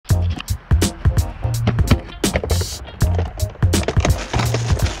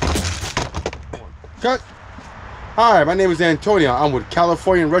Cut. Hi, my name is Antonio. I'm with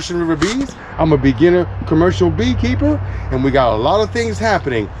California Russian River Bees. I'm a beginner commercial beekeeper, and we got a lot of things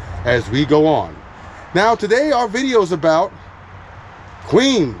happening as we go on. Now, today our video is about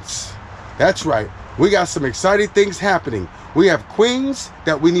queens. That's right. We got some exciting things happening. We have queens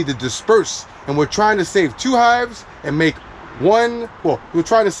that we need to disperse, and we're trying to save 2 hives and make one. Well, we're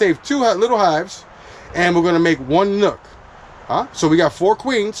trying to save 2 little hives, and we're going to make 1 nook. So we got 4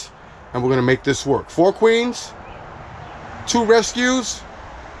 queens, and we're going to make this work. 4 queens, 2 rescues,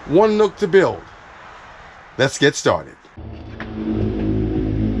 1 nook to build. Let's get started.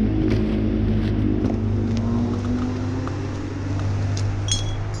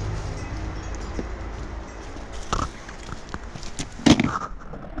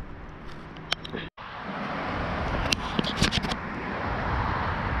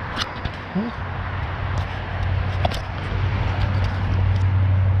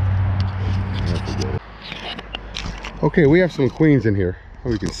 Okay, we have some queens in here. Oh,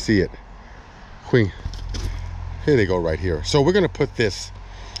 you can see it. Queen. Here they go right here. So we're going to put this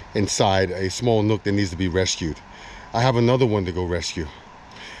inside a small nook that needs to be rescued. I have another one to go rescue.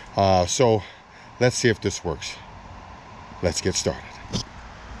 So let's see if this works. Let's get started.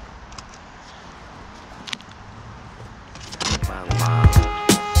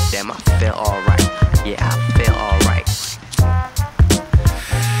 Damn, I feel alright. Yeah, I feel alright.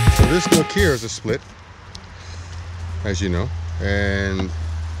 So this nook here is a split, as you know, and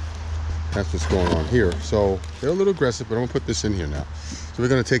that's what's going on here. So they're a little aggressive, but I'm gonna put this in here now. So we're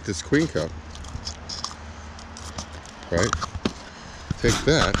gonna take this queen cup, right? Take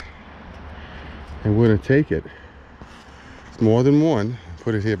that, and we're gonna take it. It's more than one.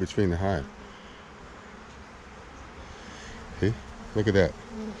 Put it here between the hive. See? Look at that.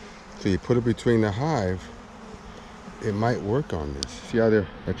 So you put it between the hive. It might work on this. See how they're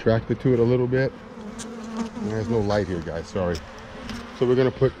attracted to it a little bit? There's no light here, guys, sorry. So we're gonna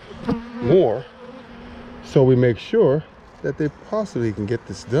put more so we make sure that they possibly can get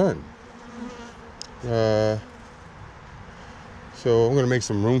this done. So I'm gonna make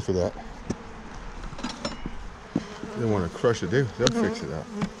some room for that. They want to crush it, they'll fix it out.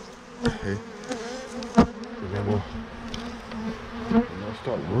 Okay. And then we'll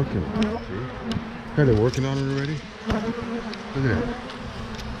start working on it, see? Are they working on it already? Look at that.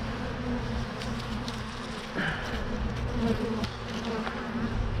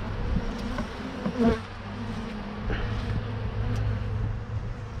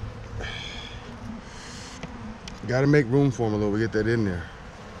 Got to make room for them a little. We get that in there.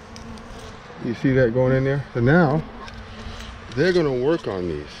 You see that going in there? So now they're going to work on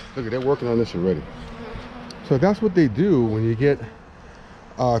these. Look, they're working on this already. So that's what they do when you get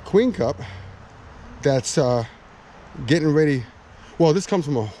a queen cup that's getting ready. Well, this comes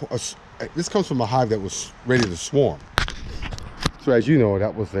from a hive that was ready to swarm. So as you know,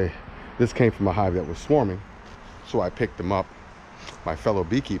 this came from a hive that was swarming. So I picked them up, my fellow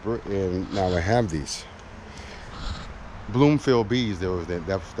beekeeper, and now I have these. Bloomfield Bees,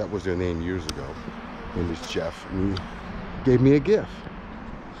 that was their name years ago. His name is Jeff, and he gave me a gift.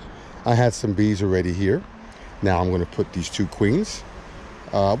 I had some bees already here. Now I'm going to put these 2 queens.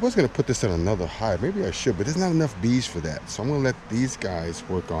 I was going to put this in another hive. Maybe I should, but there's not enough bees for that. So I'm going to let these guys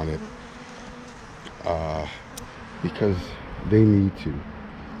work on it because they need to.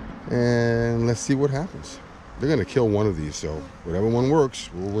 And let's see what happens. They're going to kill one of these, so whatever one works,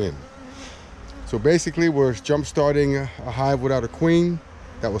 we'll win. So basically, we're jump-starting a hive without a queen.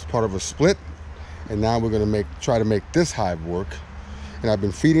 That was part of a split. And now we're going to try to make this hive work. And I've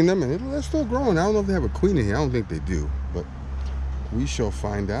been feeding them, and they're still growing. I don't know if they have a queen in here. I don't think they do, but we shall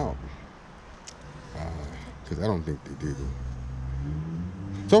find out. Because I don't think they do.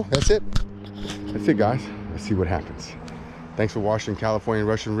 So that's it. That's it, guys. Let's see what happens. Thanks for watching California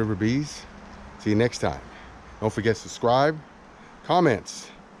Russian River Bees. See you next time. Don't forget to subscribe,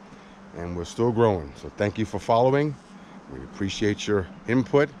 comments, and we're still growing. So thank you for following. We appreciate your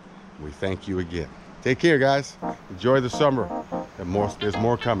input. We thank you again. Take care, guys. Enjoy the summer. There's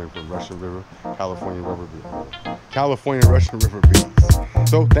more coming from Russian River, California Russian River Bees.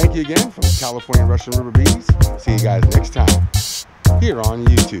 So thank you again from California Russian River Bees. See you guys next time here on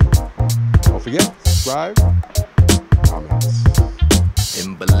YouTube. Don't forget, subscribe, comments.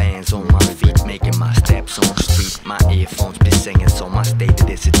 Timberlands on my feet, making my steps on the street. My earphones be singing, so my stated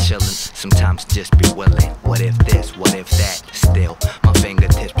is a chillin'. Sometimes just be willing. What if this? What if that? Still, my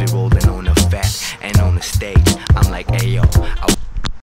fingertips be rolling on the fat. And on the stage, I'm like, ayo,